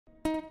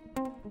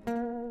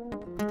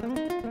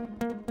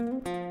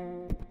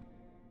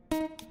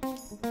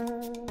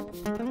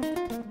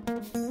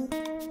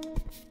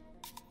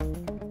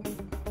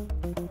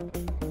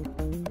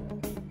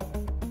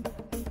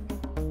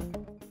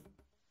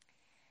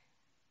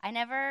I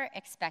never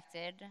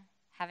expected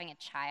having a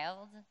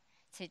child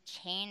to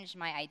change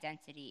my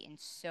identity in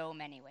so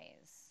many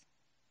ways.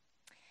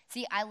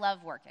 See, I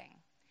love working.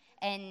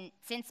 And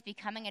since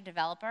becoming a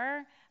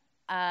developer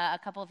a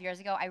couple of years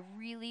ago, I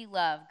really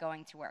love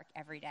going to work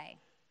every day.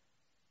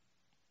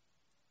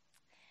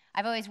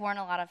 I've always worn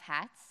a lot of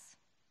hats.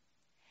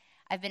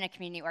 I've been a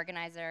community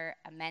organizer,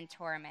 a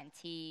mentor, a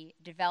mentee,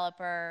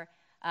 developer,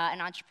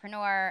 an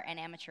entrepreneur, an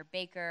amateur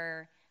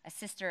baker, a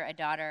sister, a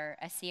daughter,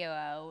 a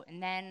COO,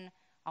 and then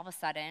all of a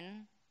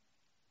sudden,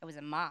 I was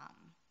a mom.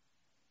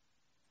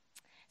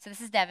 So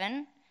this is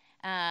Devin.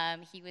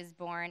 He was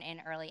born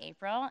in early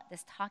April.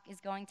 This talk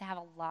is going to have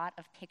a lot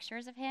of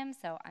pictures of him,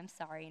 so I'm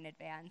sorry in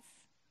advance.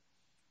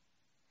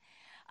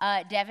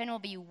 Devin will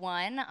be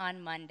 1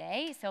 on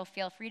Monday, so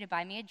feel free to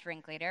buy me a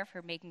drink later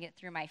for making it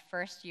through my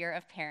first year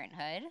of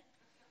parenthood.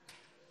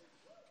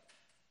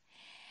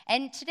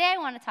 And today I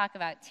want to talk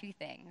about 2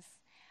 things.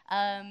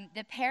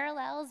 The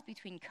parallels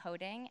between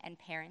coding and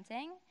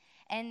parenting,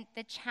 and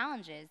the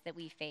challenges that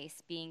we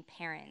face being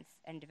parents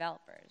and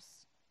developers.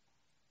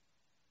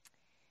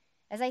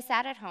 As I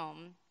sat at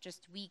home,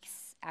 just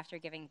weeks after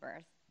giving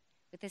birth,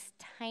 with this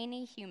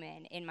tiny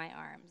human in my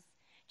arms,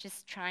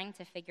 just trying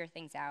to figure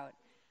things out,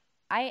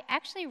 I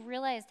actually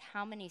realized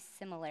how many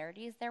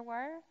similarities there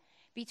were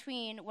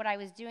between what I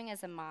was doing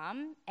as a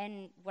mom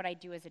and what I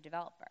do as a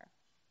developer.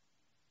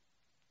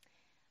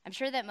 I'm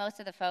sure that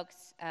most of the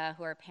folks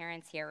who are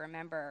parents here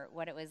remember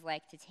what it was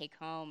like to take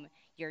home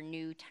your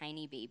new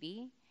tiny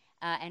baby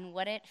and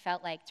what it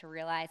felt like to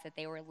realize that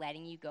they were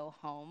letting you go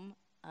home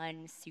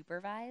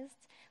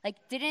unsupervised. Like,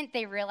 didn't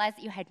they realize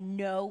that you had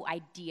no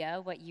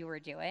idea what you were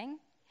doing?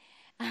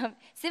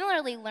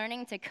 Similarly,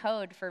 learning to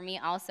code for me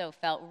also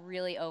felt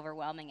really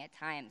overwhelming at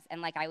times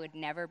and like I would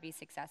never be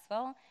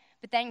successful.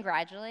 But then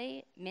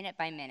gradually, minute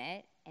by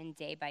minute and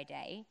day by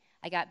day,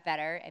 I got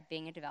better at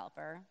being a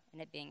developer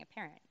and at being a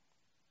parent.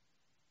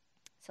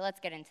 So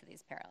let's get into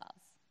these parallels.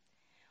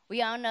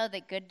 We all know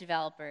that good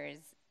developers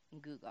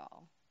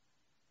Google.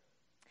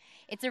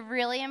 It's a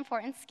really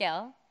important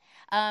skill,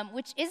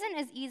 which isn't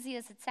as easy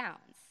as it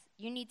sounds.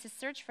 You need to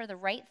search for the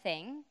right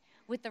thing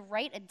with the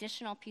right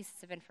additional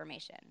pieces of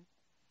information.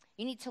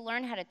 You need to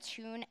learn how to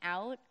tune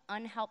out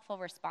unhelpful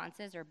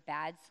responses or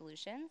bad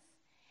solutions.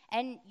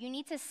 And you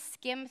need to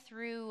skim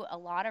through a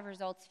lot of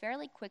results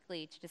fairly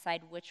quickly to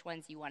decide which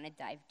ones you want to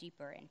dive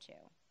deeper into.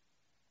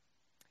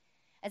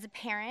 As a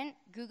parent,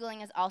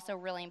 Googling is also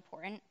really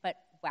important, but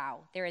wow,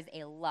 there is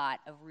a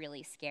lot of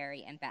really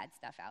scary and bad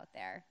stuff out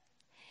there.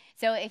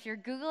 So if you're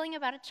Googling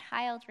about a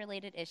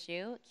child-related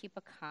issue, keep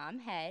a calm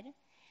head,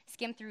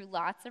 skim through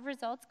lots of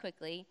results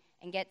quickly,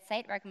 and get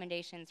site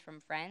recommendations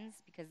from friends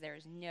because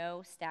there's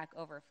no Stack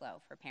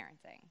Overflow for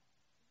parenting.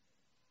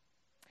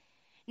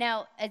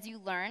 Now, as you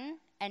learn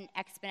and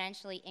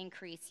exponentially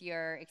increase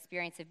your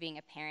experience of being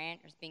a parent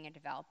or being a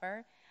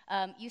developer,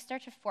 you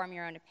start to form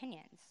your own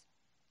opinions.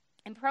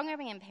 In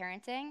programming and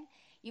parenting,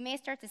 you may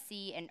start to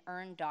see an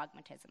earned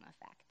dogmatism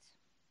effect.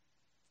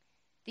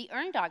 The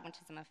earned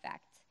dogmatism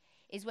effect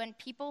is when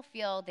people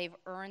feel they've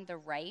earned the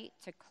right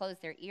to close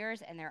their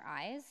ears and their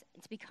eyes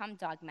and to become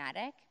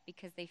dogmatic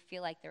because they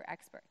feel like they're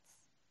experts.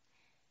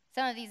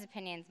 Some of these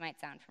opinions might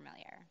sound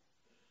familiar.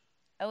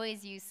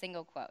 Always use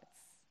single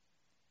quotes.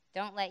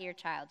 Don't let your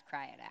child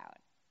cry it out.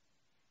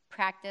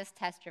 Practice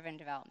test-driven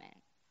development.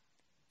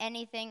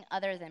 Anything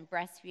other than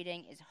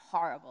breastfeeding is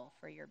horrible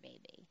for your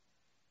baby.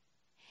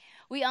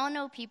 We all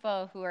know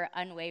people who are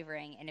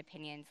unwavering in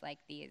opinions like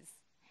these.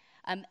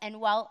 And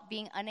while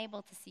being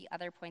unable to see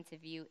other points of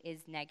view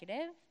is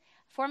negative,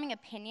 forming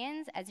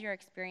opinions as your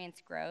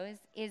experience grows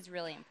is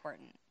really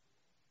important.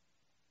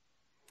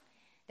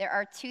 There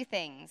are 2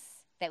 things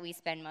that we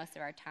spend most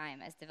of our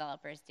time as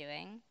developers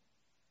doing: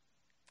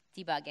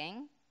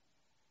 debugging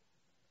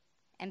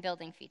and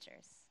building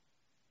features.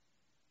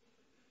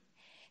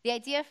 The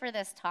idea for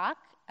this talk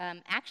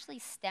actually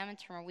stemmed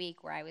from a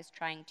week where I was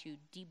trying to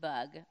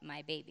debug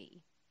my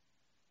baby.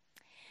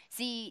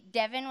 See,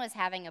 Devin was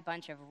having a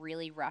bunch of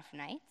really rough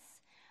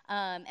nights,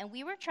 and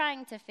we were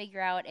trying to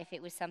figure out if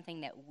it was something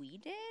that we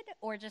did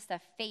or just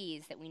a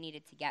phase that we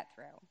needed to get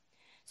through.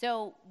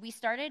 So we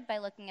started by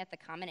looking at the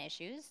common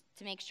issues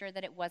to make sure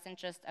that it wasn't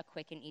just a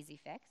quick and easy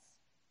fix.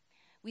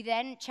 We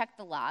then checked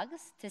the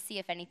logs to see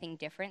if anything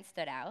different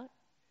stood out.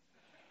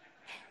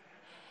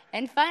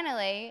 And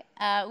finally,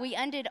 we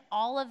undid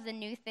all of the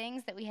new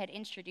things that we had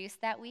introduced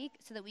that week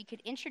so that we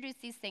could introduce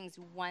these things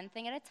one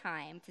thing at a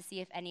time to see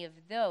if any of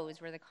those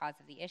were the cause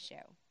of the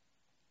issue.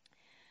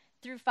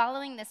 Through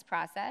following this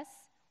process,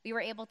 we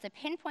were able to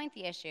pinpoint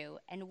the issue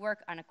and work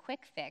on a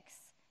quick fix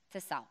to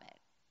solve it.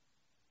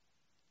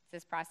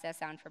 Does this process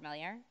sound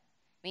familiar?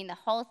 I mean, the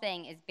whole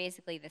thing is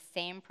basically the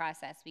same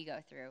process we go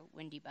through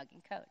when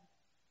debugging code.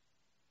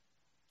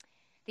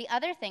 The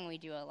other thing we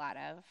do a lot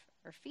of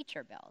are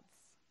feature builds.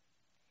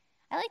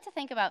 I like to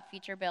think about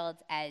feature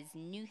builds as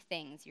new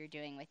things you're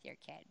doing with your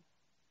kid.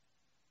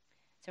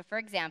 So for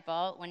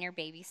example, when your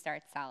baby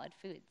starts solid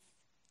foods.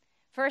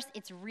 First,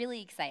 it's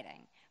really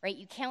exciting. right?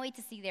 You can't wait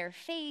to see their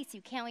face.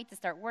 You can't wait to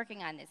start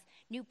working on this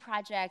new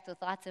project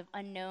with lots of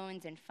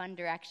unknowns and fun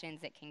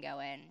directions it can go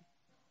in.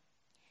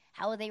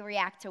 How will they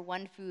react to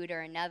one food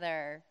or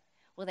another?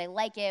 Will they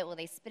like it? Will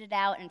they spit it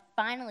out? And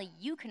finally,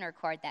 you can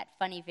record that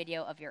funny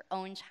video of your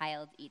own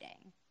child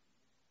eating.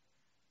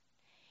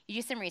 You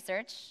do some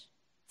research.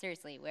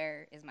 Seriously,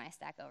 where is my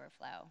Stack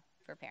Overflow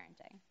for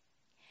parenting?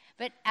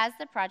 But as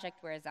the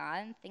project wears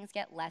on, things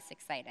get less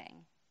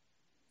exciting.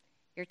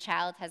 Your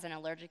child has an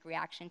allergic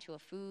reaction to a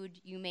food.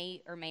 You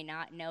may or may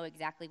not know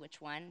exactly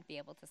which one, be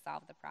able to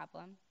solve the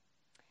problem.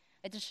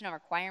 Additional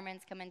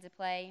requirements come into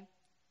play.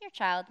 Your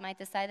child might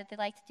decide that they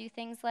like to do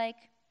things like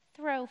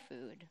throw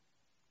food.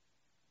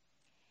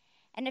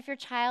 And if your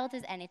child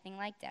is anything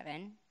like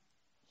Devin,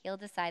 he'll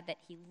decide that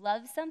he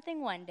loves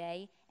something one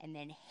day and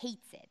then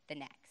hates it the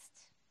next.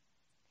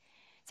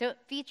 So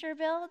feature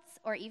builds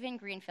or even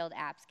greenfield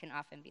apps can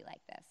often be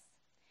like this.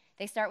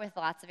 They start with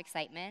lots of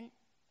excitement,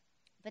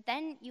 but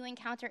then you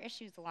encounter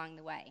issues along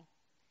the way.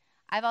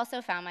 I've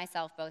also found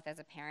myself, both as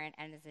a parent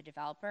and as a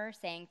developer,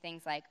 saying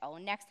things like, oh,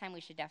 next time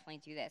we should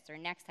definitely do this, or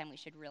next time we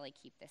should really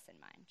keep this in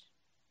mind.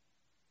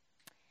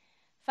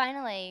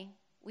 Finally,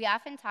 we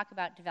often talk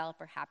about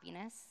developer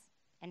happiness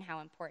and how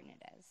important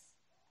it is.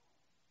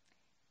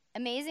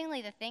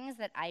 Amazingly, the things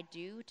that I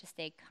do to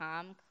stay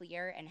calm,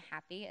 clear, and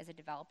happy as a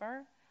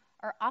developer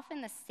are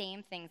often the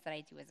same things that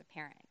I do as a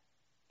parent.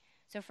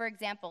 So for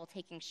example,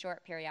 taking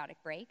short periodic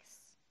breaks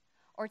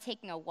or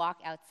taking a walk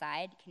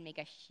outside can make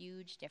a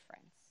huge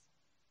difference.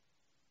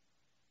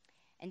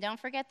 And don't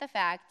forget the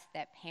fact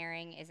that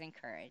pairing is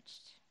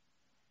encouraged.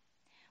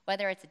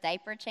 Whether it's a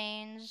diaper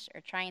change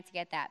or trying to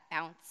get that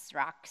bounce,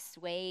 rock,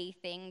 sway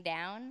thing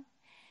down,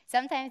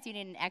 sometimes you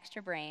need an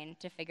extra brain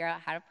to figure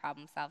out how to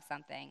problem solve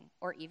something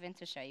or even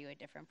to show you a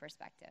different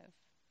perspective.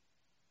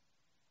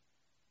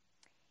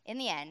 In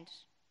the end,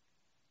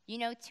 you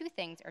know two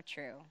things are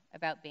true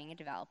about being a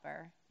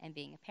developer and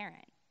being a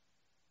parent.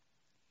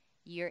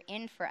 You're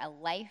in for a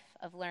life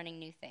of learning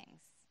new things.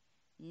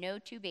 No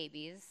two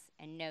babies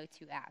and no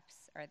two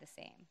apps are the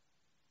same.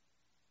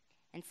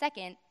 And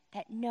second,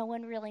 that no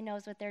one really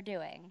knows what they're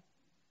doing.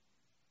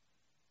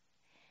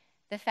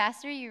 The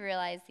faster you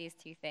realize these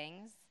two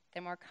things,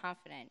 the more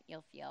confident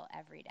you'll feel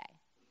every day.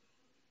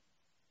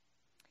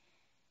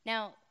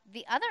 Now,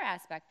 the other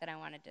aspect that I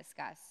want to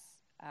discuss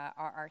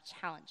are our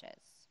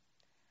challenges.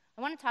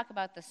 I want to talk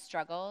about the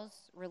struggles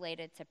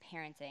related to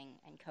parenting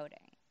and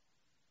coding.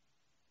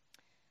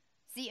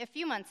 See, a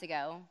few months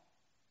ago,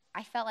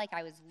 I felt like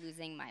I was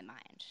losing my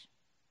mind.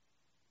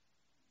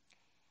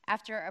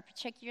 After a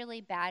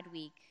particularly bad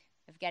week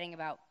of getting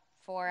about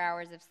 4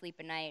 hours of sleep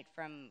a night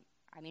from,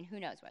 who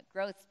knows what,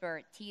 growth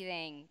spurt,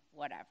 teething,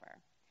 whatever,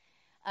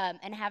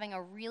 and having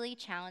a really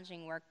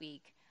challenging work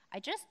week, I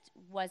just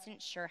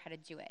wasn't sure how to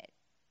do it.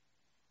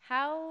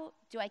 How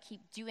do I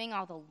keep doing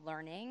all the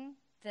learning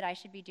that I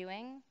should be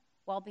doing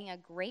while being a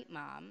great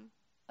mom,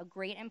 a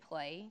great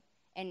employee,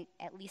 and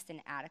at least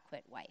an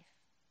adequate wife?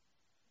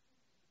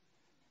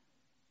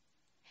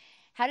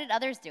 How did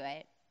others do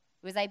it?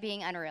 Was I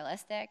being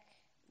unrealistic,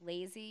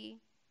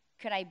 lazy?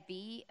 Could I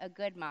be a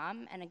good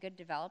mom and a good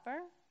developer?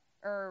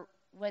 Or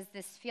was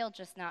this field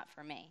just not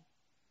for me?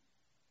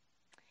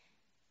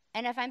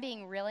 And if I'm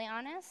being really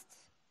honest,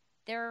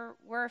 there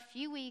were a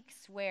few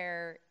weeks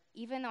where,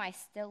 even though I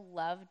still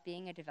loved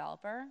being a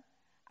developer,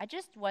 I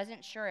just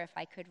wasn't sure if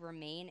I could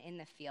remain in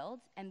the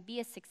field and be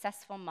a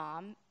successful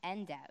mom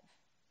and dev.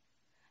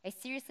 I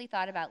seriously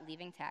thought about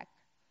leaving tech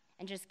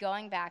and just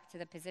going back to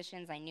the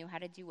positions I knew how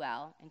to do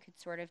well and could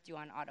sort of do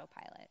on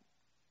autopilot.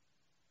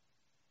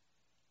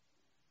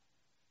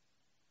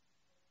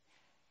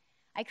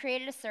 I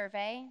created a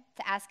survey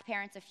to ask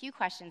parents a few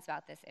questions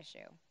about this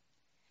issue.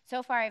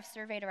 So far, I've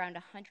surveyed around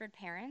 100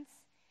 parents,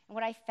 and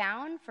what I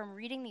found from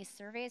reading these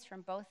surveys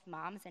from both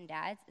moms and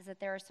dads is that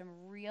there are some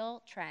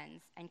real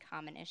trends and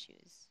common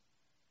issues.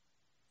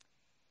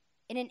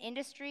 In an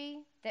industry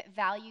that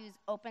values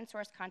open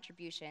source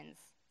contributions,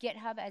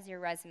 GitHub as your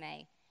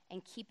resume,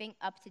 and keeping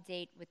up to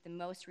date with the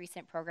most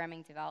recent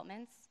programming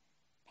developments,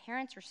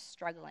 parents are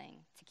struggling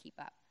to keep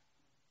up.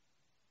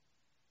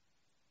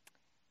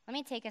 Let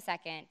me take a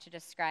second to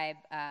describe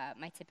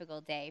my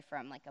typical day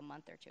from like a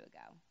month or two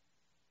ago.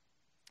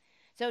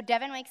 So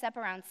Devin wakes up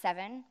around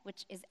 7,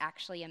 which is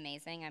actually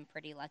amazing. I'm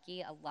pretty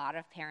lucky. A lot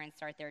of parents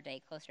start their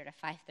day closer to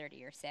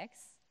 5:30 or 6.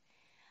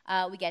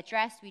 We get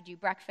dressed, we do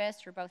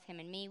breakfast for both him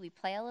and me. We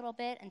play a little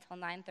bit until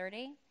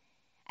 9:30.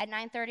 At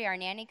 9:30, our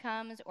nanny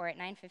comes, or at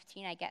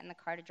 9:15, I get in the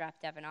car to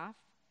drop Devin off.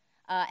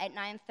 At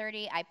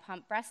 9:30, I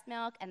pump breast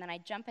milk, and then I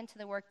jump into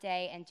the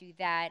workday and do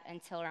that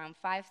until around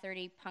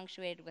 5:30,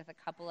 punctuated with a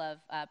couple of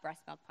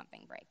breast milk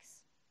pumping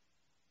breaks.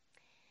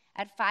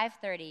 At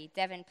 5:30,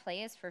 Devin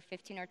plays for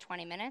 15 or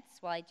 20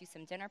 minutes while I do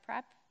some dinner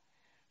prep.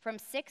 From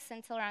 6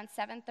 until around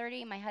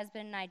 7:30, my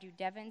husband and I do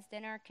Devin's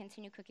dinner,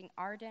 continue cooking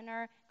our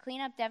dinner,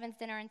 clean up Devin's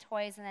dinner and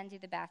toys, and then do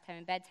the bath time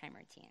and bedtime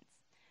routines.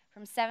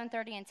 From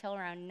 7:30 until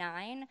around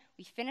 9,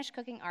 we finish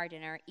cooking our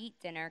dinner, eat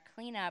dinner,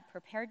 clean up,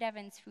 prepare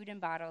Devin's food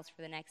and bottles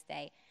for the next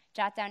day,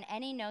 jot down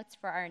any notes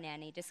for our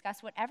nanny,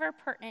 discuss whatever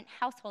pertinent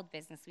household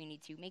business we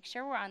need to, make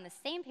sure we're on the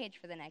same page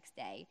for the next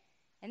day,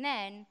 and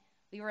then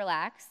we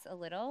relax a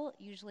little,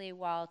 usually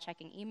while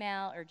checking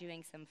email or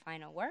doing some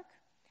final work,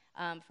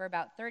 for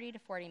about 30 to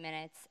 40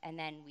 minutes, and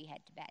then we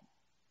head to bed.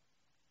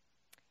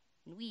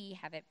 And we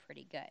have it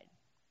pretty good.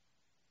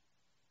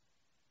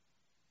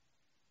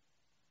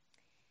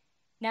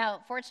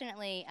 Now,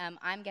 fortunately,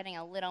 I'm getting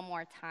a little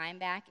more time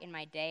back in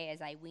my day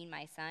as I wean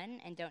my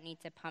son and don't need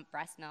to pump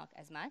breast milk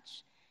as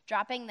much.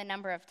 Dropping the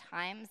number of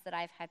times that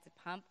I've had to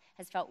pump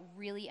has felt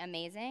really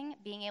amazing.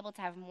 Being able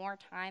to have more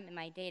time in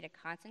my day to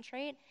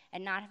concentrate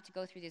and not have to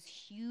go through this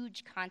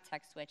huge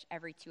context switch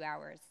every 2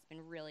 hours has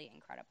been really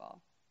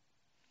incredible.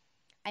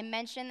 I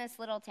mentioned this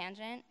little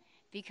tangent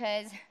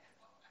because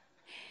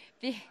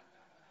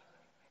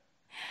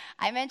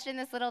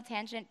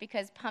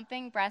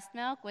pumping breast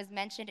milk was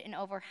mentioned in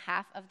over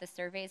half of the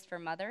surveys for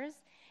mothers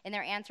in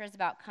their answers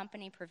about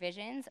company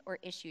provisions or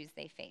issues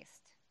they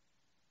faced.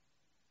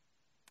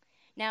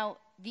 Now,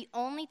 the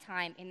only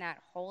time in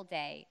that whole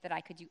day that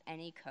I could do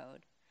any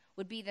code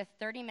would be the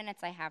 30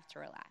 minutes I have to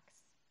relax.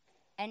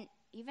 And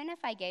even if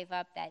I gave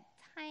up that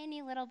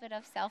tiny little bit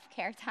of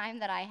self-care time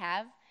that I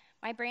have,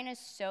 my brain is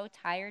so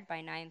tired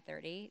by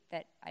 9:30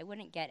 that I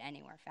wouldn't get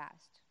anywhere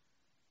fast.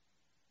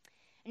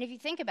 And if you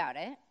think about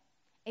it,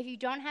 if you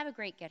don't have a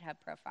great GitHub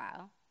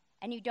profile,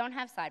 and you don't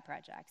have side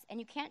projects, and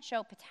you can't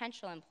show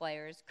potential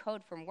employers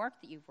code from work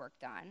that you've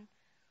worked on,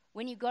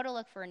 when you go to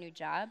look for a new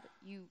job,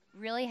 you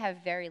really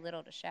have very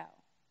little to show.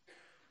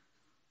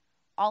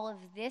 All of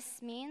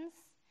this means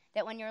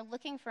that when you're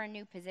looking for a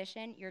new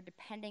position, you're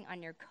depending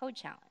on your code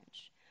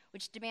challenge,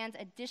 which demands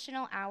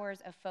additional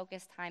hours of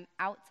focus time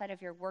outside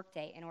of your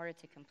workday in order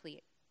to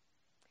complete.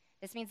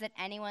 This means that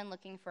anyone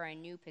looking for a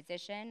new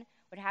position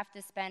would have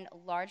to spend a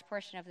large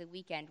portion of the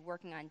weekend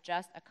working on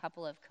just a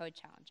couple of code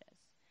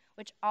challenges,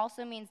 which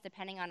also means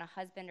depending on a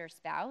husband or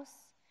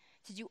spouse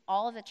to do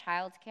all of the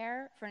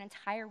childcare for an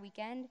entire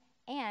weekend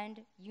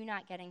and you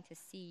not getting to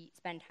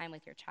spend time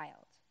with your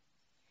child.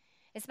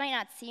 This might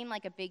not seem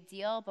like a big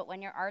deal, but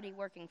when you're already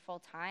working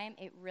full-time,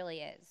 it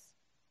really is.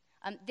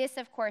 This,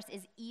 of course,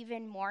 is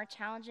even more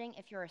challenging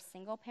if you're a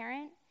single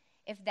parent.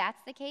 If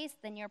that's the case,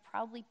 then you're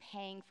probably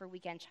paying for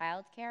weekend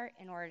childcare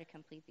in order to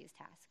complete these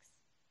tasks.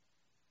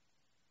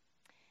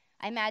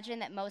 I imagine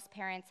that most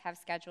parents have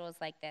schedules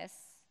like this,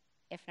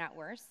 if not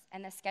worse,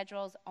 and the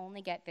schedules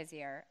only get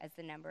busier as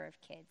the number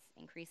of kids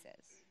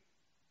increases.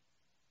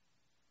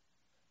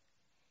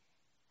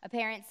 A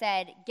parent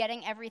said,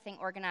 getting everything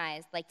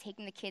organized, like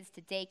taking the kids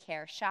to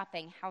daycare,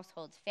 shopping,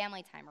 households,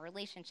 family time,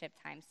 relationship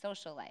time,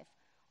 social life,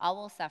 all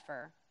will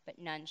suffer, but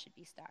none should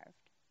be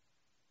starved.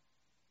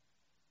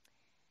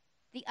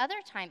 The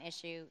other time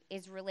issue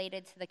is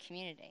related to the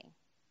community.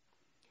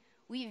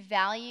 We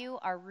value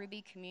our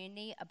Ruby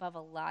community above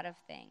a lot of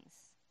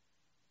things.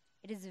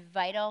 It is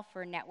vital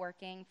for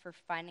networking, for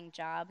finding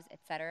jobs,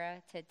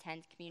 etc., to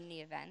attend community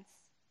events.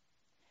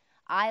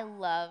 I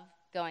love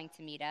going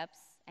to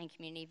meetups and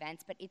community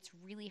events, but it's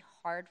really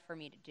hard for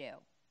me to do.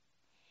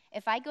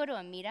 If I go to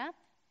a meetup,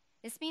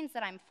 this means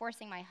that I'm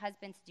forcing my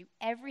husband to do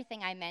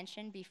everything I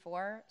mentioned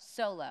before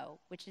solo,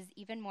 which is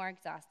even more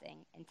exhausting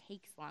and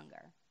takes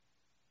longer.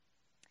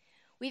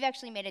 We've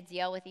actually made a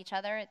deal with each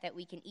other that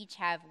we can each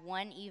have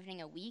one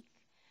evening a week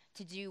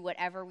to do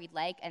whatever we'd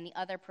like, and the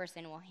other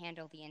person will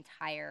handle the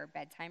entire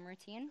bedtime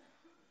routine.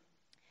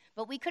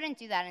 But we couldn't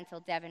do that until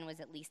Devin was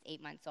at least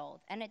 8 months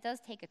old, and it does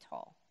take a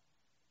toll.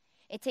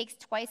 It takes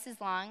twice as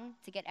long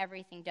to get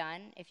everything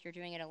done if you're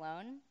doing it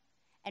alone,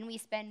 and we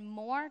spend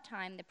more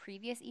time the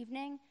previous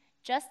evening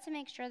just to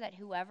make sure that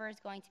whoever is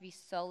going to be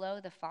solo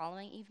the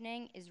following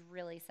evening is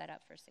really set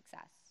up for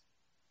success.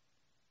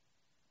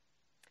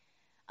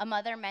 A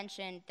mother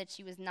mentioned that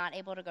she was not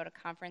able to go to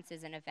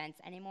conferences and events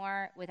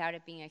anymore without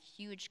it being a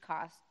huge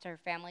cost to her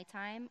family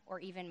time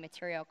or even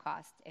material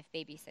cost if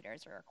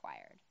babysitters are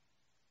required.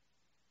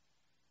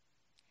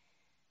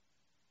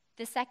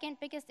 The second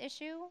biggest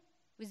issue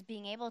was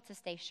being able to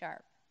stay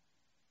sharp.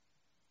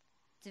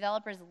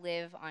 Developers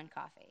live on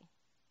coffee.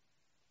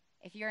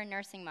 If you're a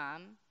nursing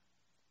mom,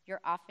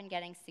 you're often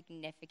getting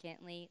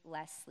significantly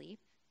less sleep,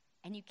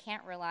 and you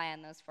can't rely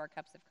on those 4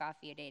 cups of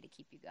coffee a day to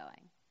keep you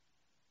going.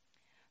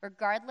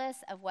 Regardless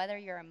of whether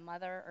you're a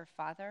mother or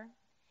father,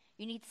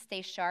 you need to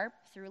stay sharp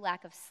through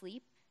lack of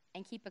sleep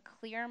and keep a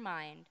clear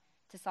mind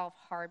to solve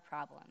hard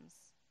problems.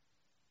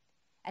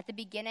 At the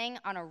beginning,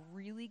 on a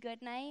really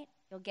good night,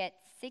 you'll get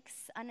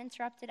 6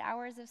 uninterrupted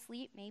hours of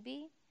sleep,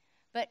 maybe,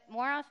 but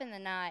more often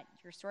than not,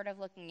 you're sort of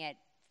looking at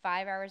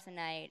 5 hours a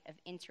night of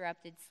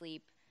interrupted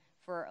sleep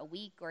for a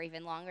week or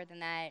even longer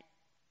than that.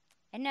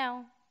 And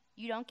no,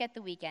 you don't get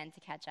the weekend to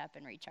catch up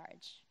and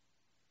recharge.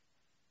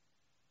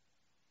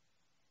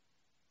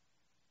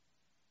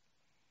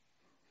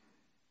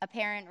 A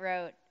parent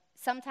wrote,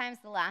 "Sometimes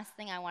the last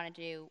thing I want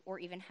to do or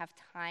even have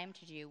time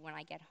to do when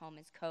I get home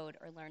is code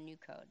or learn new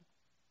code.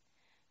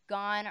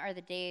 Gone are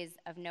the days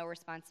of no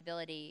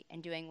responsibility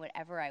and doing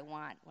whatever I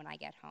want when I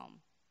get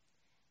home.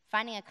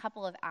 Finding a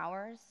couple of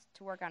hours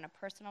to work on a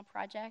personal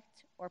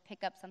project or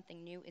pick up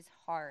something new is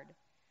hard,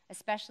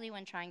 especially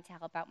when trying to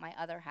help out my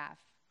other half,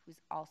 who's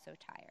also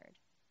tired.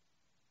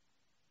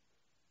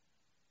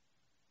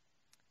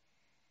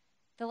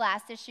 The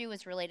last issue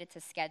was related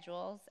to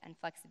schedules and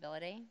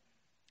flexibility.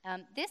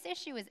 This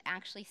issue is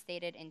actually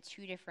stated in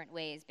two different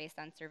ways based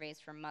on surveys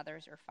from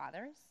mothers or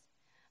fathers.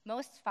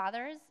 Most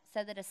fathers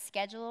said that a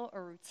schedule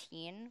or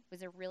routine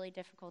was a really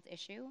difficult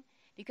issue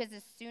because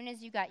as soon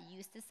as you got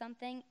used to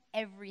something,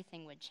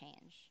 everything would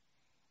change.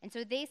 And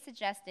so they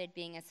suggested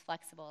being as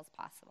flexible as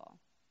possible.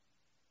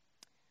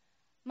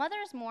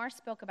 Mothers more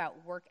spoke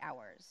about work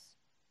hours.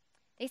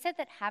 They said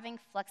that having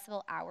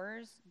flexible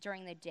hours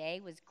during the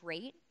day was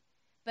great,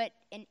 but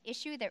an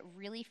issue that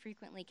really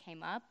frequently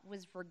came up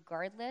was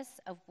regardless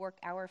of work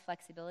hour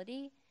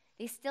flexibility,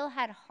 they still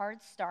had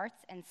hard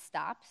starts and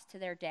stops to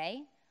their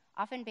day,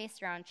 often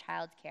based around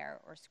childcare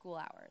or school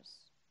hours.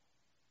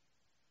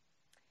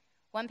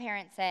 One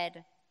parent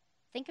said,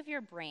 think of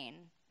your brain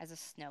as a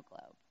snow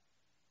globe.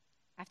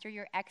 After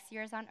your X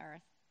years on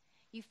Earth,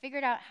 you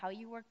figured out how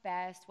you work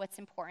best, what's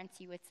important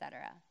to you,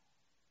 etc.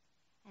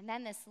 And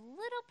then this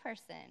little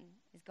person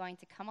is going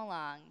to come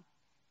along,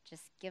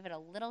 just give it a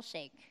little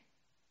shake,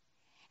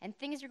 and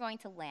things are going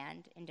to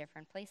land in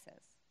different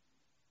places.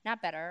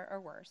 Not better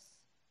or worse,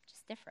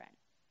 just different.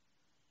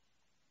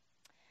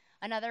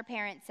 Another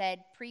parent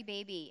said,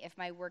 pre-baby, if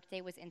my workday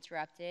was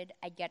interrupted,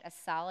 I'd get a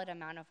solid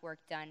amount of work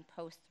done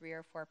post 3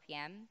 or 4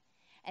 p.m.,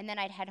 and then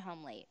I'd head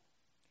home late.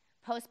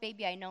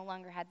 Post-baby, I no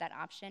longer had that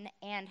option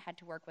and had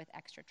to work with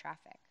extra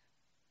traffic.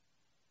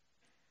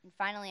 And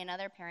finally,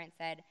 another parent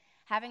said,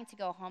 having to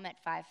go home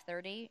at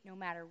 5:30, no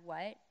matter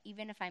what,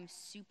 even if I'm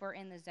super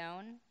in the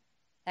zone,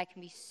 that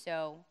can be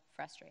so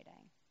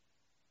frustrating.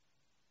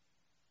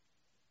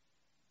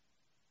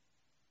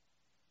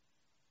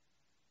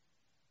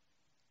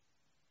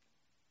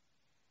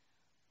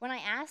 When I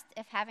asked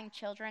if having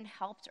children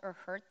helped or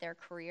hurt their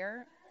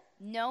career,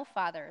 no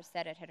father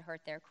said it had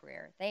hurt their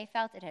career. They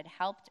felt it had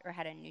helped or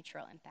had a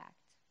neutral impact.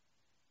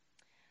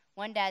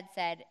 One dad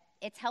said,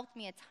 it's helped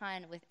me a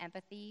ton with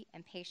empathy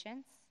and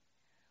patience,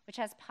 which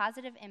has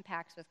positive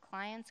impacts with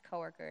clients,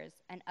 coworkers,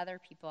 and other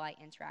people I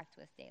interact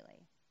with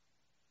daily.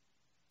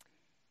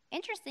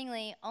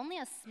 Interestingly, only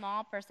a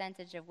small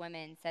percentage of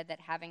women said that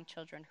having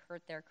children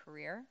hurt their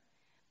career,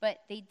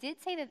 but they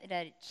did say that it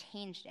had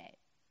changed it.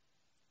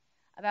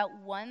 About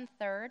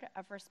 1/3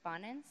 of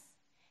respondents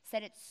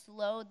said it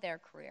slowed their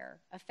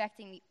career,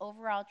 affecting the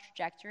overall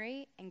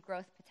trajectory and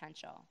growth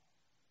potential.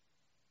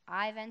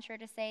 I venture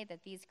to say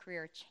that these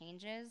career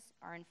changes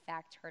are in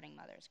fact hurting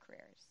mothers'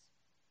 careers.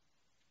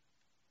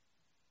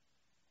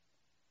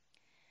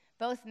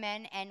 Both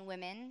men and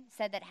women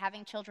said that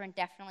having children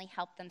definitely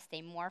helped them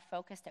stay more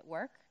focused at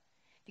work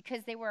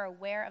because they were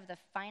aware of the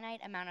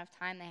finite amount of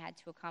time they had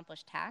to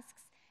accomplish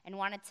tasks and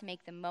wanted to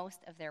make the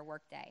most of their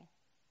workday.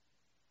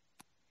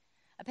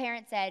 A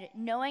parent said,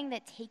 knowing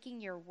that taking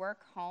your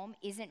work home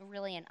isn't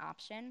really an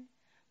option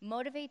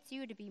motivates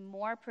you to be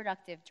more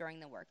productive during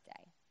the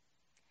workday.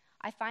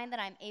 I find that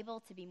I'm able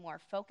to be more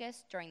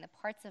focused during the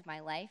parts of my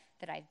life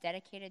that I've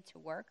dedicated to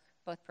work,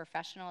 both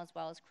professional as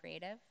well as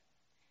creative.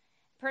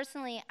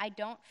 Personally, I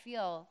don't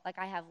feel like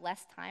I have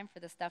less time for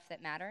the stuff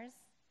that matters.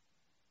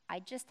 I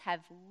just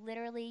have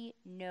literally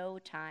no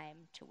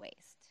time to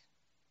waste.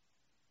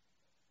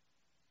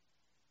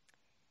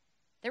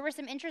 There were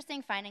some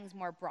interesting findings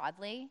more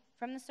broadly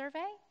from the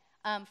survey.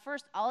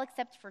 First, all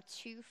except for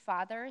 2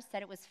 fathers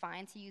said it was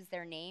fine to use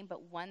their name,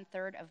 but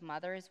 1/3 of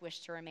mothers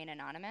wished to remain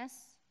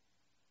anonymous.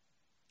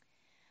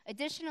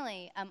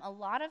 Additionally, a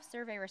lot of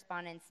survey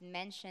respondents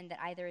mentioned that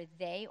either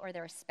they or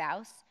their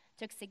spouse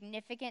took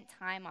significant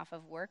time off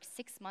of work,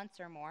 6 months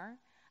or more,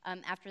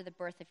 after the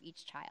birth of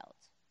each child.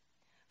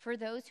 For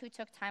those who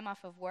took time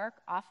off of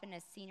work, often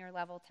as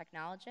senior-level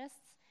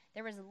technologists,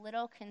 there was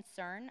little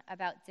concern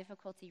about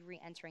difficulty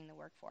re-entering the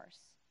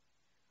workforce.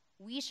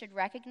 We should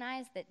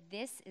recognize that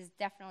this is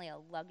definitely a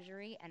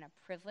luxury and a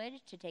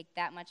privilege to take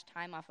that much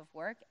time off of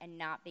work and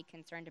not be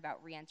concerned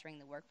about re-entering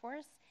the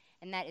workforce,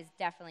 and that is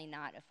definitely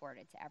not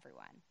afforded to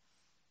everyone.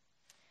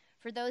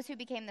 For those who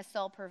became the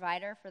sole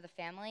provider for the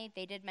family,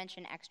 they did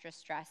mention extra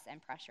stress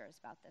and pressures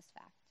about this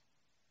fact.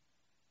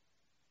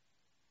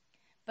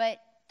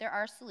 But there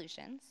are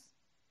solutions.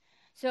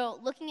 So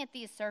looking at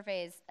these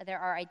surveys, there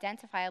are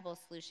identifiable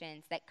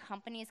solutions that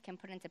companies can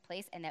put into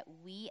place and that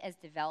we as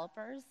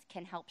developers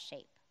can help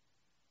shape.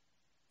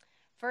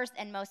 First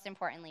and most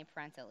importantly,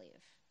 parental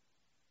leave.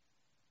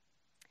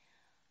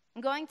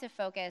 I'm going to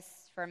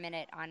focus for a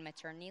minute on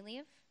maternity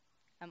leave.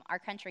 Our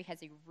country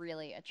has a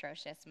really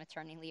atrocious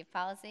maternity leave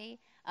policy,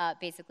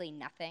 basically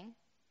nothing.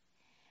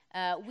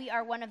 We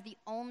are one of the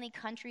only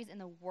countries in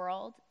the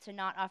world to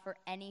not offer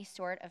any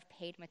sort of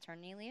paid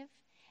maternity leave,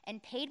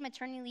 and paid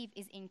maternity leave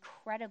is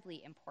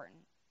incredibly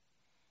important.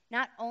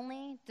 Not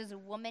only does a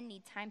woman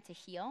need time to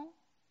heal,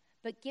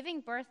 but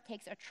giving birth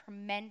takes a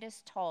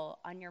tremendous toll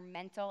on your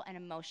mental and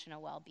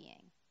emotional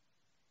well-being.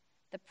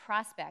 The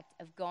prospect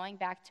of going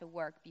back to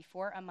work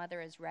before a mother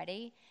is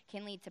ready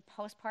can lead to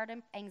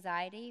postpartum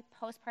anxiety,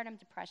 postpartum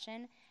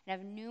depression, and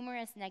have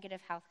numerous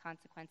negative health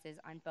consequences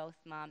on both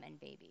mom and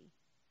baby.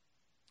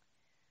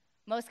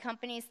 Most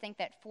companies think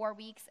that 4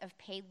 weeks of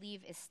paid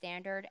leave is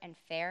standard and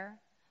fair,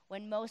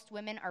 when most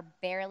women are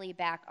barely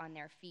back on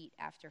their feet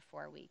after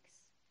 4 weeks.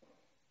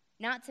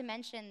 Not to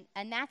mention,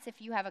 and that's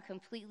if you have a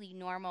completely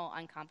normal,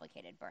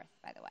 uncomplicated birth,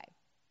 by the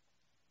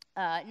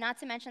way. Not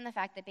to mention the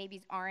fact that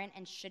babies aren't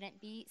and shouldn't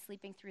be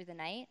sleeping through the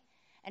night,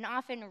 and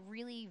often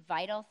really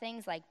vital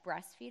things like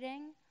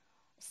breastfeeding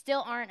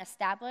still aren't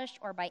established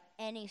or by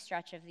any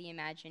stretch of the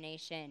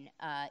imagination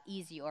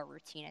easy or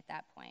routine at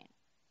that point.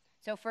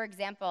 So for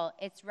example,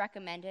 it's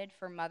recommended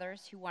for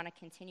mothers who want to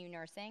continue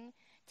nursing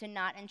to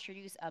not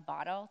introduce a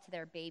bottle to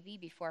their baby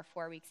before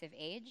 4 weeks of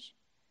age.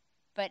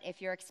 But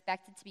if you're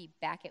expected to be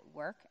back at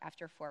work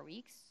after 4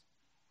 weeks,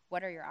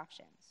 what are your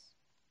options?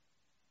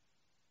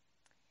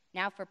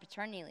 Now for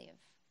paternity leave.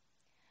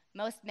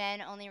 Most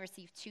men only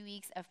receive 2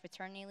 weeks of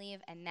paternity leave,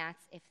 and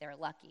that's if they're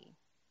lucky.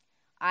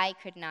 I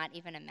could not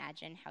even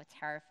imagine how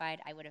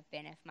terrified I would have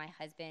been if my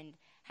husband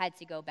had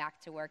to go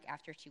back to work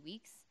after 2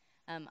 weeks.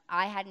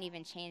 I hadn't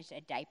even changed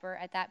a diaper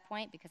at that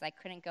point because I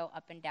couldn't go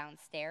up and down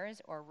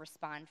stairs or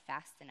respond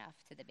fast enough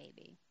to the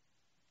baby.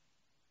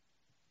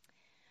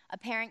 A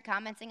parent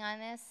commenting on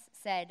this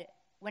said,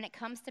 "When it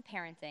comes to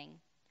parenting,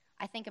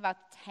 I think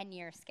about the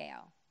 10-year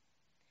scale.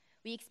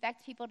 We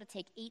expect people to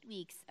take 8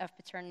 weeks of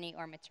paternity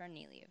or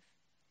maternity leave.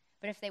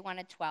 But if they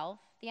wanted 12,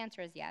 the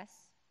answer is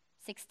yes.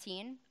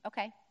 16,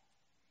 okay.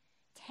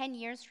 10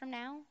 years from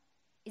now,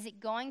 is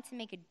it going to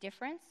make a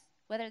difference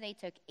whether they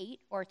took 8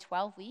 or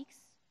 12 weeks?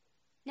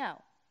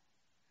 No.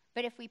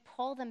 But if we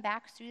pull them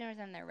back sooner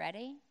than they're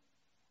ready,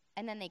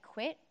 and then they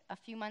quit a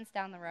few months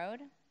down the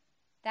road,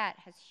 that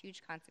has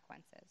huge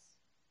consequences."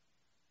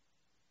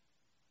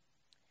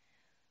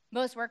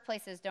 Most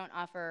workplaces don't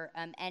offer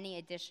any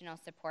additional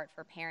support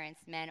for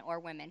parents, men or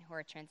women, who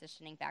are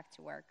transitioning back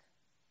to work.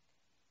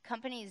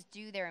 Companies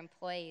do their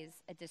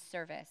employees a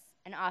disservice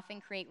and often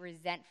create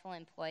resentful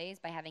employees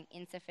by having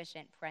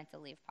insufficient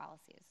parental leave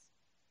policies.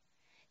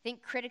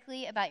 Think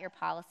critically about your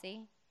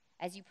policy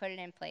as you put it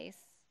in place.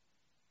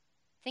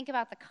 Think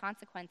about the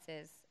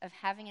consequences of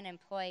having an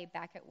employee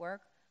back at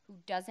work who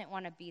doesn't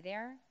want to be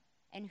there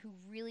and who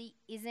really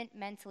isn't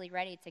mentally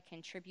ready to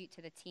contribute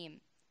to the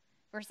team,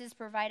 versus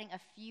providing a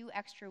few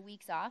extra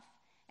weeks off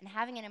and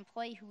having an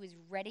employee who is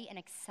ready and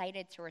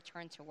excited to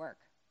return to work.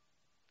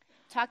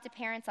 Talk to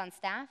parents on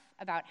staff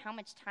about how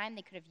much time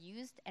they could have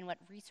used and what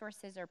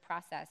resources or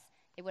process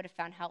they would have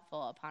found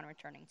helpful upon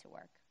returning to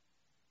work.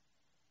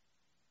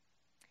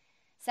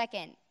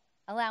 Second,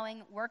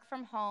 allowing work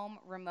from home,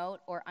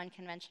 remote, or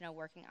unconventional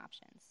working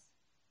options.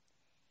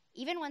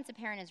 Even once a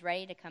parent is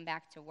ready to come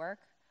back to work,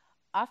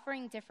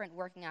 offering different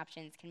working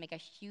options can make a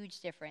huge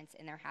difference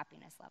in their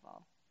happiness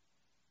level.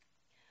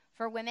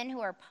 For women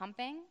who are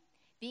pumping,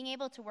 being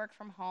able to work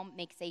from home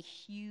makes a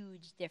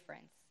huge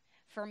difference.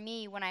 For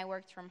me, when I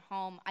worked from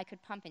home, I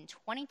could pump in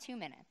 22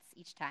 minutes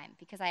each time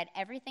because I had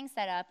everything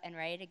set up and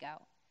ready to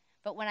go.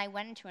 But when I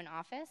went into an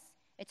office,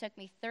 it took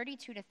me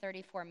 32 to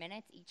 34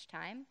 minutes each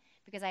time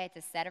because I had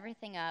to set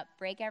everything up,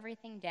 break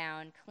everything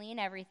down, clean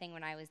everything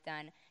when I was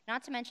done,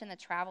 not to mention the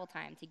travel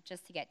time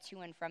just to get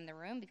to and from the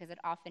room because it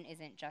often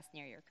isn't just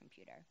near your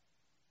computer.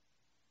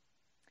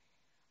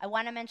 I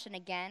want to mention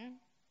again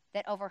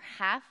that over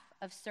half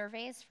of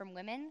surveys from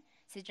women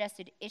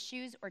suggested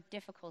issues or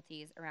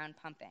difficulties around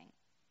pumping.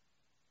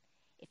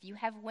 If you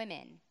have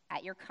women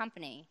at your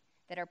company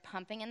that are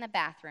pumping in the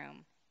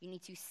bathroom, you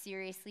need to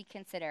seriously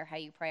consider how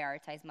you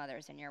prioritize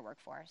mothers in your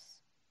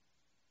workforce.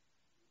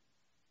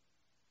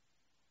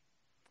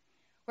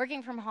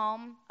 Working from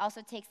home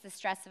also takes the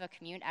stress of a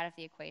commute out of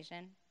the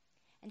equation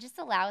and just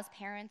allows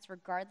parents,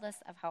 regardless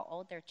of how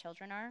old their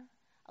children are,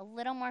 a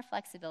little more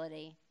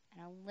flexibility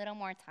and a little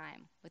more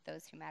time with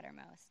those who matter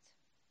most.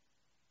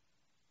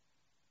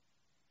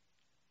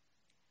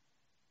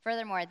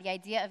 Furthermore, the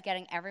idea of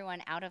getting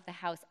everyone out of the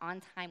house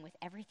on time with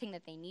everything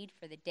that they need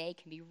for the day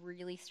can be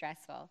really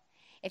stressful.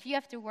 If you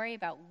have to worry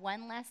about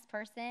one less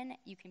person,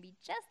 you can be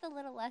just a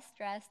little less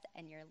stressed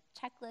and your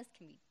checklist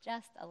can be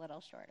just a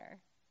little shorter.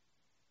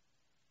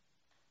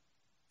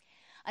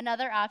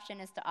 Another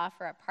option is to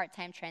offer a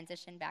part-time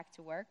transition back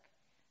to work.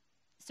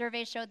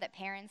 Surveys showed that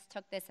parents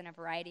took this in a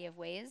variety of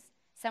ways,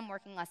 some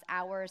working less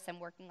hours, some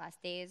working less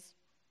days.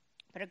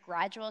 But a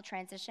gradual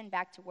transition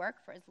back to work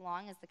for as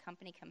long as the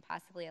company can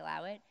possibly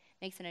allow it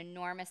makes an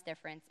enormous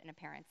difference in a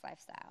parent's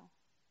lifestyle.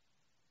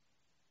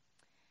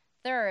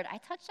 Third, I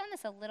touched on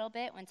this a little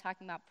bit when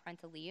talking about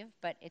parental leave,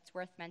 but it's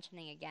worth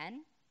mentioning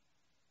again.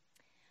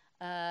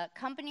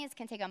 Companies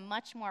can take a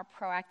much more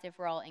proactive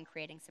role in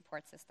creating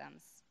support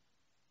systems.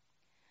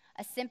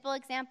 A simple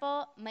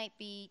example might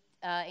be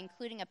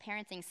including a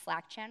parenting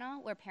Slack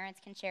channel where parents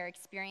can share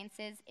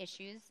experiences,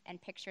 issues,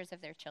 and pictures of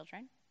their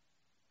children.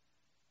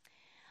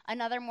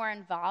 Another more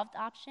involved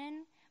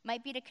option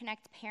might be to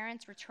connect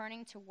parents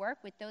returning to work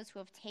with those who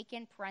have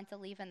taken parental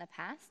leave in the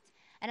past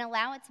and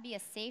allow it to be a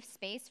safe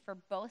space for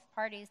both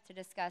parties to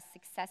discuss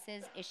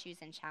successes, issues,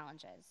 and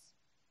challenges.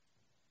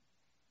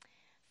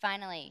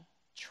 Finally,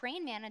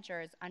 train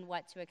managers on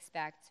what to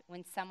expect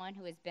when someone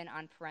who has been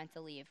on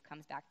parental leave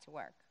comes back to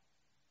work.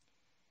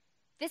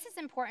 This is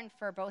important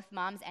for both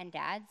moms and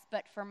dads,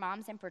 but for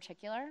moms in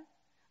particular,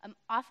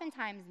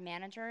 oftentimes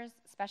managers,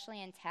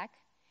 especially in tech,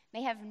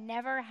 may have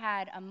never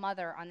had a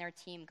mother on their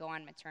team go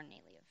on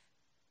maternity leave.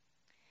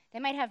 They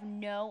might have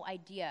no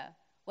idea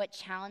what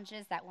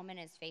challenges that woman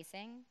is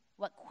facing,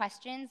 what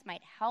questions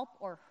might help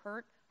or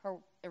hurt her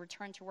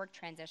return to work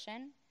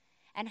transition,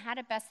 and how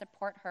to best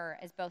support her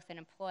as both an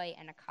employee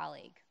and a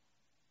colleague.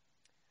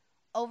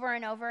 Over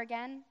and over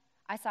again,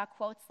 I saw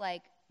quotes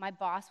like, "My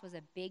boss was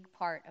a big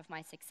part of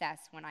my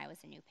success when I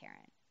was a new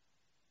parent."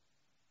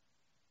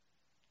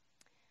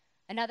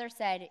 Another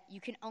said,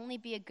 "You can only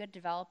be a good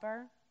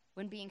developer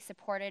when being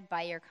supported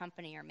by your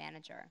company or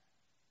manager.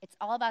 It's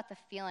all about the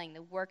feeling,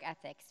 the work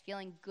ethics,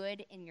 feeling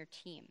good in your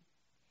team.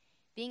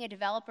 Being a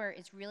developer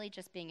is really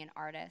just being an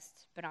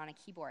artist, but on a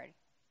keyboard.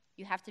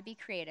 You have to be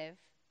creative,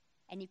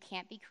 and you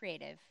can't be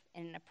creative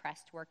in an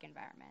oppressed work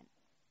environment."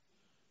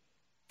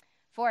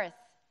 Fourth,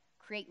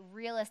 create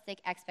realistic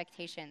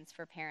expectations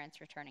for parents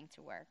returning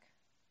to work.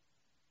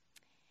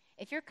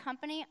 If your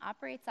company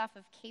operates off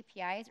of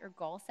KPIs or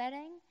goal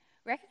setting,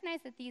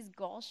 recognize that these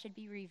goals should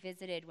be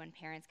revisited when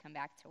parents come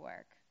back to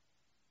work.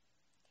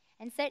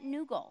 And set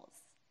new goals.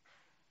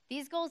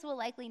 These goals will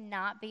likely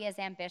not be as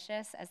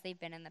ambitious as they've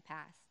been in the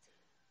past.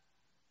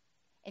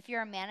 If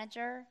you're a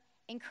manager,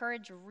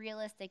 encourage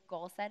realistic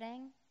goal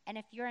setting. And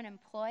if you're an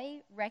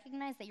employee,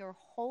 recognize that your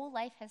whole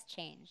life has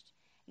changed.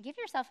 And give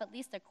yourself at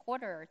least a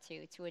quarter or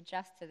two to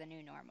adjust to the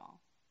new normal.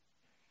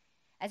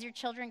 As your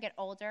children get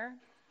older,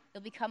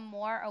 you'll become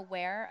more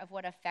aware of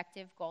what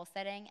effective goal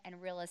setting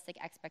and realistic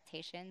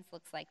expectations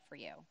looks like for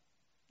you.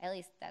 At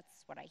least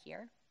that's what I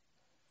hear.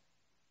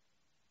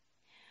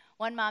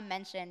 One mom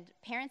mentioned,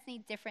 "Parents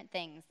need different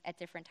things at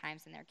different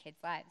times in their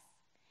kids' lives.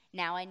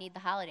 Now I need the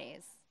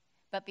holidays,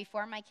 but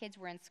before my kids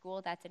were in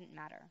school, that didn't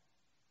matter."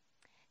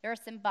 There are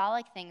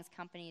symbolic things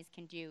companies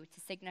can do to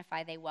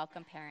signify they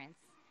welcome parents,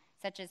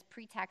 such as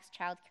pre-tax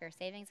child care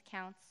savings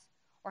accounts,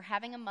 or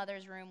having a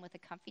mother's room with a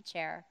comfy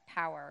chair,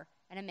 power,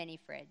 and a mini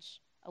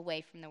fridge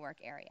away from the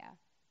work area.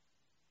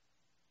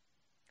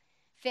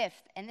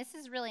 Fifth, and this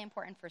is really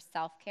important for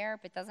self-care,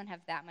 but doesn't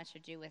have that much to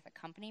do with a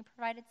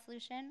company-provided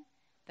solution,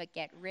 but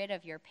get rid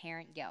of your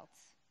parent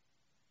guilt.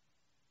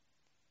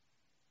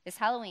 This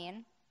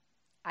Halloween,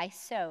 I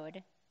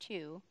sewed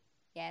two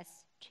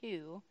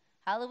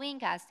Halloween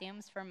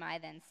costumes for my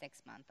then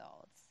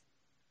 6-month-olds.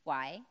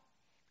 Why?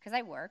 Because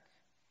I work,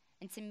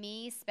 and to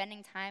me,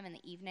 spending time in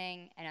the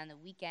evening and on the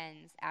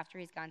weekends after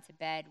he's gone to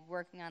bed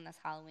working on this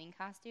Halloween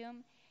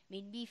costume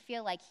made me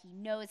feel like he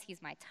knows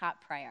he's my top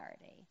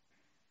priority.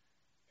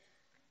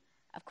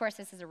 Of course,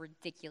 this is a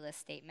ridiculous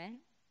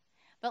statement,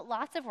 but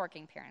lots of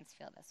working parents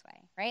feel this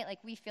way, right?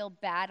 Like we feel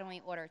bad when we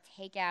order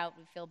takeout,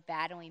 we feel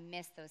bad when we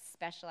miss those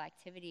special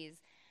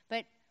activities,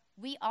 but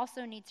we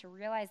also need to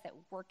realize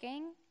that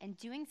working and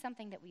doing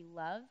something that we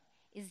love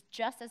is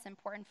just as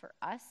important for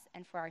us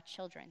and for our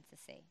children to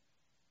see.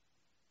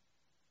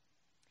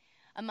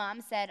 A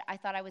mom said, "I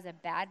thought I was a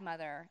bad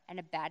mother and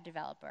a bad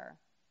developer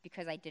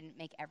because I didn't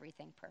make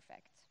everything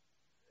perfect."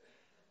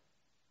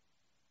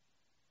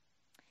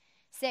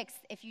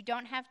 Sixth, if you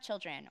don't have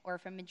children or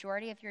if a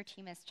majority of your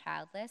team is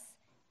childless,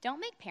 don't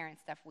make parent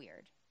stuff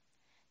weird.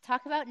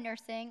 Talk about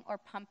nursing or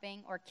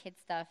pumping or kid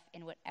stuff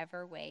in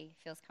whatever way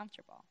feels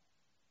comfortable.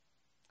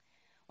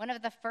 One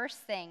of the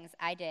first things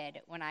I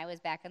did when I was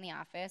back in the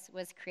office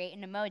was create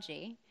an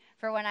emoji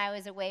for when I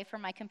was away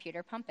from my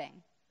computer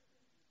pumping.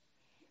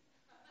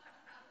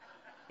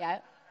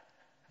 Yep.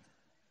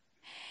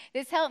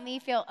 This helped me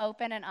feel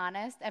open and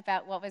honest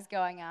about what was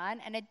going on,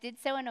 and it did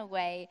so in a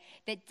way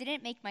that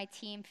didn't make my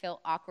team feel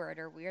awkward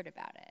or weird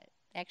about it.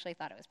 I actually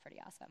thought it was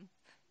pretty awesome.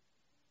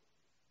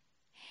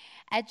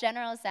 At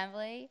General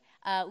Assembly,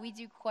 we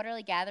do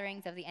quarterly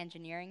gatherings of the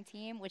engineering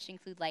team, which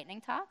include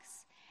lightning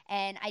talks.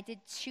 And I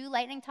did 2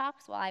 lightning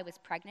talks while I was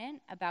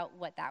pregnant about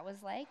what that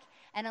was like,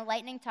 and a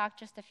lightning talk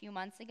just a few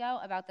months ago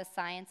about the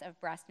science of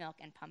breast milk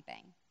and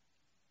pumping.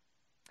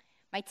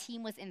 My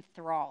team was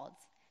enthralled.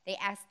 They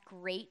asked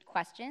great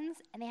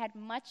questions, and they had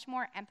much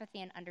more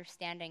empathy and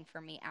understanding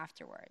for me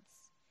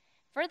afterwards.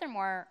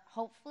 Furthermore,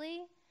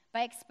 hopefully,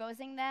 by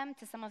exposing them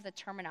to some of the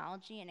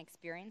terminology and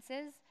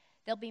experiences,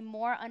 they'll be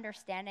more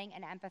understanding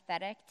and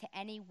empathetic to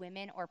any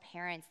women or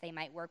parents they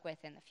might work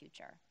with in the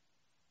future.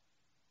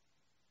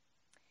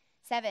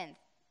 Seventh,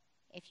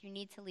 if you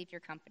need to leave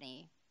your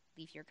company,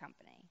 leave your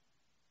company.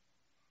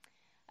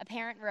 A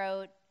parent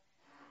wrote,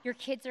 "Your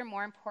kids are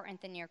more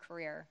important than your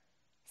career.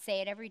 Say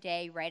it every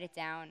day, write it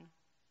down.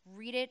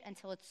 Read it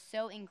until it's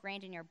so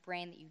ingrained in your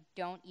brain that you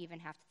don't even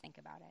have to think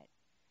about it.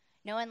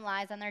 No one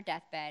lies on their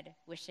deathbed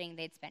wishing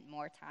they'd spent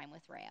more time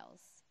with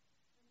Rails."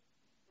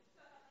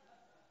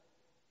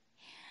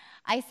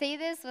 I say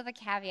this with a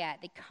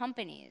caveat. The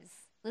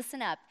companies,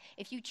 listen up.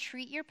 If you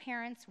treat your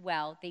parents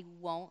well, they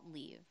won't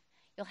leave.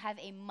 You'll have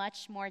a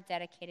much more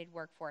dedicated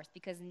workforce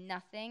because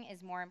nothing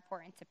is more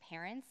important to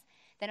parents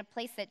than a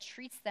place that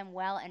treats them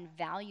well and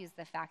values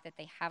the fact that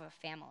they have a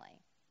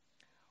family.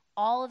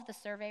 All of the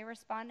survey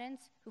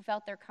respondents who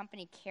felt their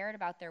company cared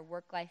about their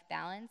work-life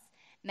balance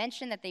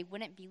mentioned that they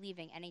wouldn't be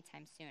leaving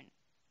anytime soon.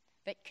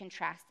 But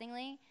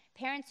contrastingly,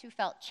 parents who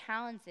felt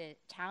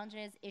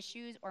challenges,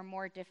 issues, or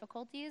more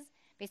difficulties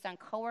based on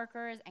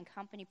coworkers and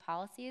company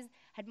policies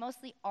had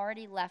mostly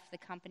already left the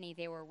company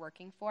they were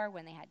working for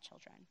when they had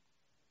children.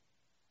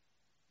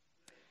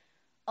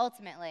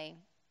 Ultimately,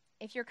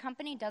 if your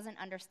company doesn't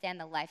understand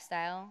the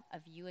lifestyle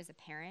of you as a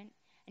parent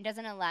and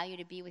doesn't allow you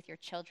to be with your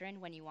children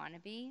when you want to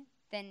be,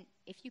 then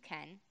if you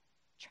can,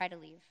 try to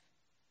leave.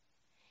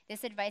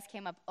 This advice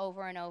came up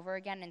over and over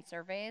again in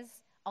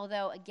surveys,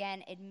 although,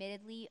 again,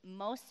 admittedly,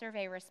 most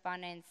survey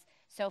respondents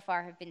so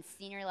far have been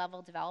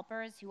senior-level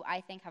developers who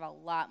I think have a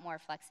lot more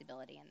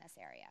flexibility in this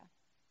area.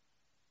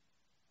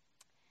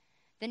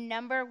 The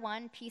number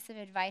one piece of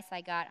advice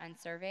I got on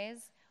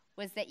surveys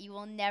was that you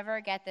will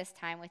never get this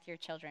time with your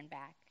children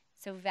back.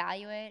 So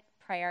value it,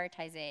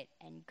 prioritize it,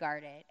 and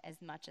guard it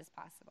as much as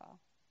possible.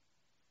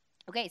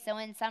 Okay, so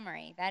in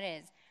summary, that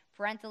is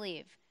parental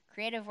leave,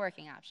 creative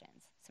working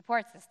options,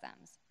 support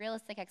systems,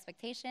 realistic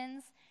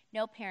expectations,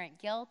 no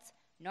parent guilt,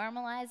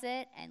 normalize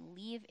it, and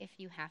leave if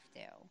you have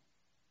to.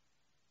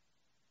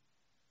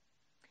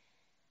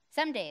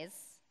 Some days,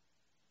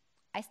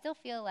 I still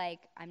feel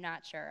like I'm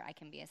not sure I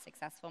can be a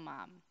successful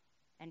mom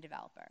and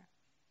developer.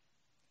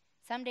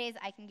 Some days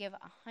I can give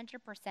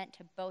 100%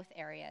 to both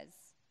areas.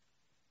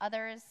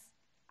 Others,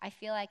 I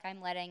feel like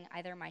I'm letting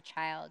either my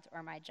child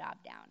or my job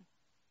down.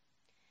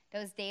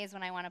 Those days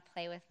when I want to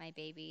play with my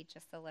baby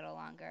just a little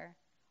longer,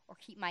 or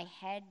keep my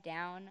head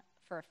down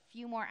for a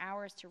few more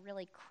hours to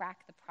really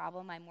crack the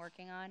problem I'm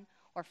working on,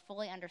 or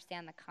fully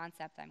understand the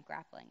concept I'm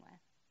grappling with.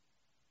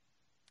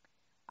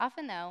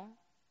 Often, though,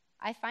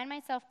 I find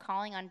myself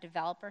calling on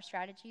developer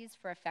strategies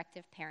for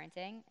effective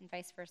parenting and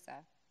vice versa.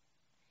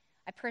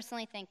 I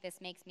personally think this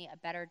makes me a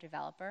better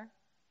developer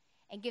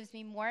and gives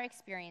me more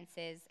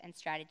experiences and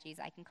strategies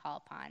I can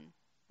call upon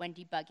when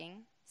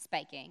debugging,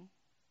 spiking,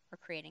 or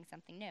creating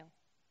something new.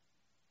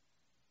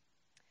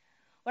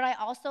 What I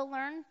also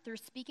learned through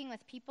speaking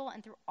with people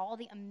and through all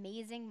the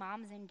amazing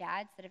moms and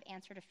dads that have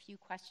answered a few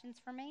questions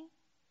for me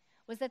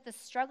was that the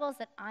struggles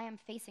that I am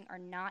facing are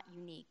not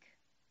unique.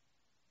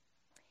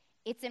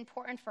 It's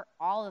important for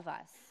all of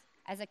us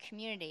as a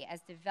community,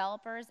 as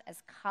developers,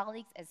 as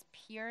colleagues, as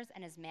peers,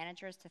 and as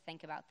managers to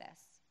think about this.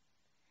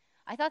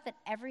 I thought that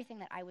everything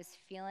that I was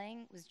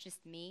feeling was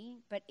just me,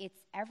 but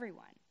it's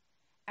everyone.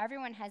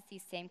 Everyone has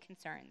these same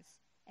concerns,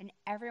 and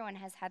everyone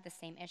has had the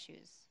same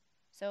issues.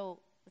 So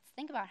let's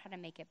think about how to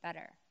make it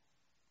better.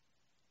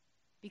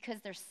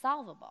 Because they're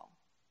solvable.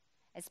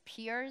 As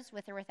peers,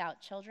 with or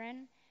without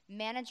children,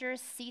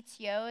 managers,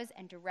 CTOs,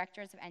 and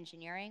directors of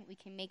engineering, we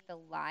can make the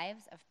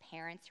lives of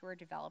parents who are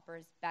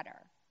developers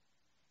better.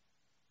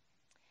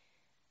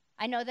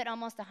 I know that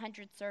almost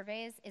 100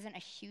 surveys isn't a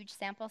huge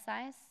sample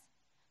size,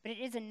 but it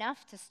is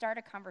enough to start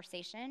a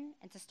conversation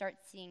and to start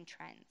seeing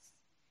trends.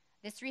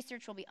 This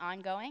research will be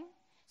ongoing,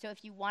 so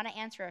if you want to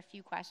answer a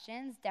few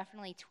questions,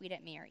 definitely tweet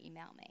at me or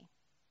email me.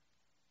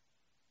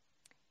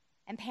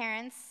 And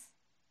parents,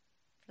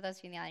 for those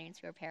of you in the audience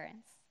who are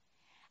parents,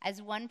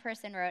 as one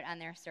person wrote on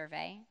their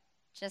survey,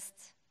 just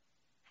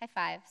high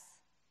fives,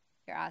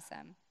 you're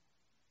awesome,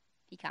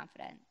 be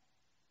confident.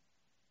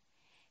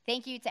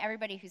 Thank you to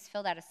everybody who's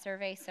filled out a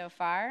survey so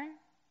far,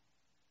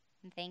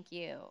 and thank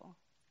you.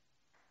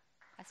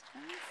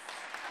 Questions?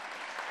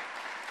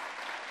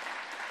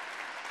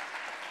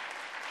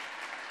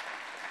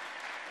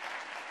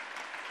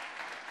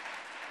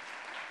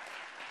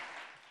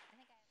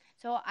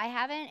 So I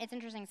haven't, it's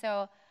interesting,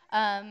 so, he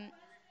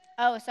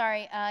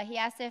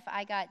asked if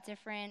I got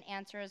different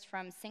answers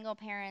from single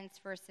parents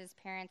versus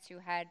parents who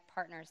had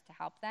partners to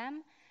help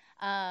them.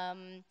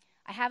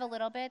 I have a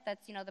little bit.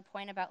 That's, the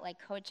point about like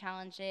code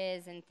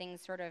challenges and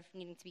things sort of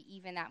needing to be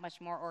even that much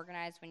more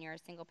organized when you're a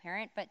single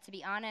parent. But to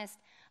be honest,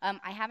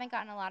 I haven't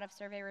gotten a lot of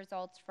survey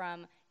results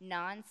from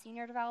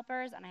non-senior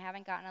developers, and I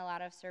haven't gotten a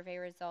lot of survey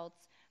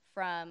results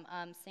from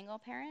single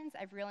parents.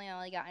 I've really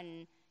only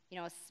gotten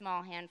a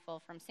small handful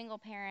from single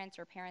parents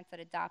or parents that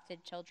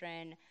adopted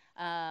children.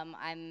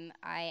 I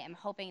am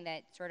hoping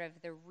that sort of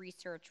the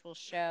research will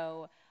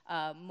show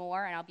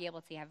more, and I'll be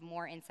able to have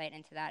more insight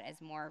into that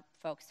as more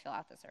folks fill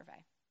out the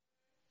survey.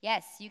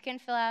 Yes, you can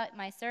fill out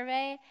my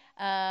survey.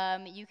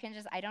 You can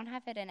I don't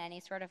have it in any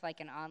sort of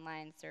like an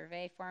online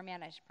survey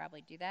format. I should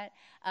probably do that.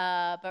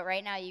 But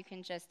right now you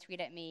can just tweet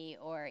at me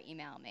or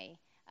email me,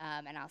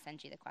 and I'll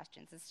send you the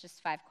questions. It's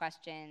just 5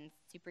 questions,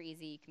 super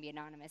easy. You can be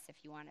anonymous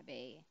if you want to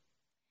be.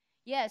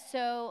 Yeah,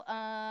 so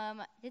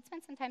I did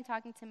spend some time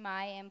talking to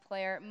my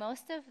employer.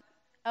 So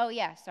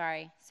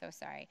sorry.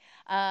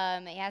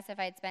 He asked if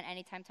I'd spent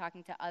any time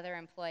talking to other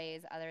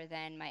employees other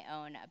than my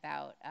own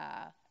about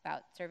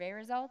survey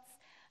results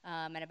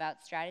and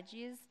about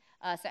strategies.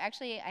 So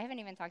actually, I haven't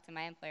even talked to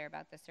my employer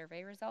about the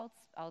survey results,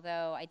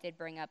 although I did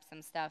bring up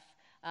some stuff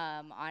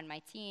on my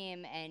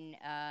team and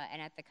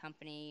at the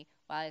company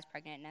while I was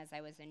pregnant and as I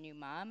was a new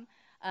mom.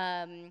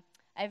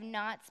 I've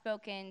not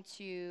spoken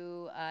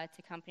to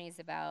companies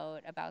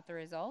about the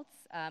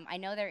results. I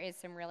know there is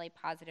some really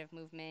positive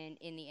movement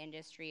in the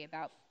industry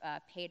about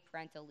paid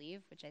parental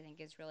leave, which I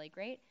think is really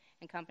great,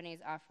 and companies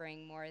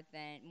offering more of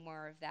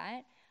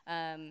that.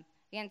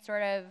 again,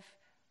 sort of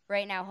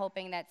right now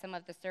hoping that some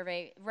of the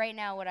survey, right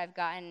now what I've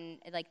gotten,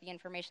 like the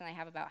information I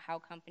have about how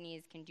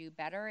companies can do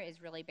better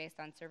is really based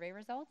on survey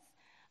results.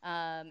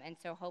 And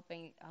so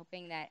hoping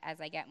that as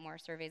I get more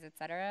surveys, et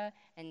cetera,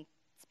 and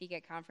speak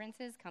at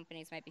conferences,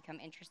 companies might become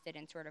interested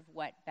in sort of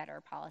what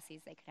better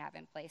policies they could have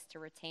in place to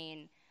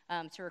retain,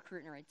 to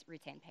recruit and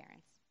retain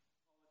parents.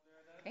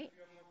 Great.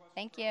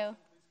 Thank you.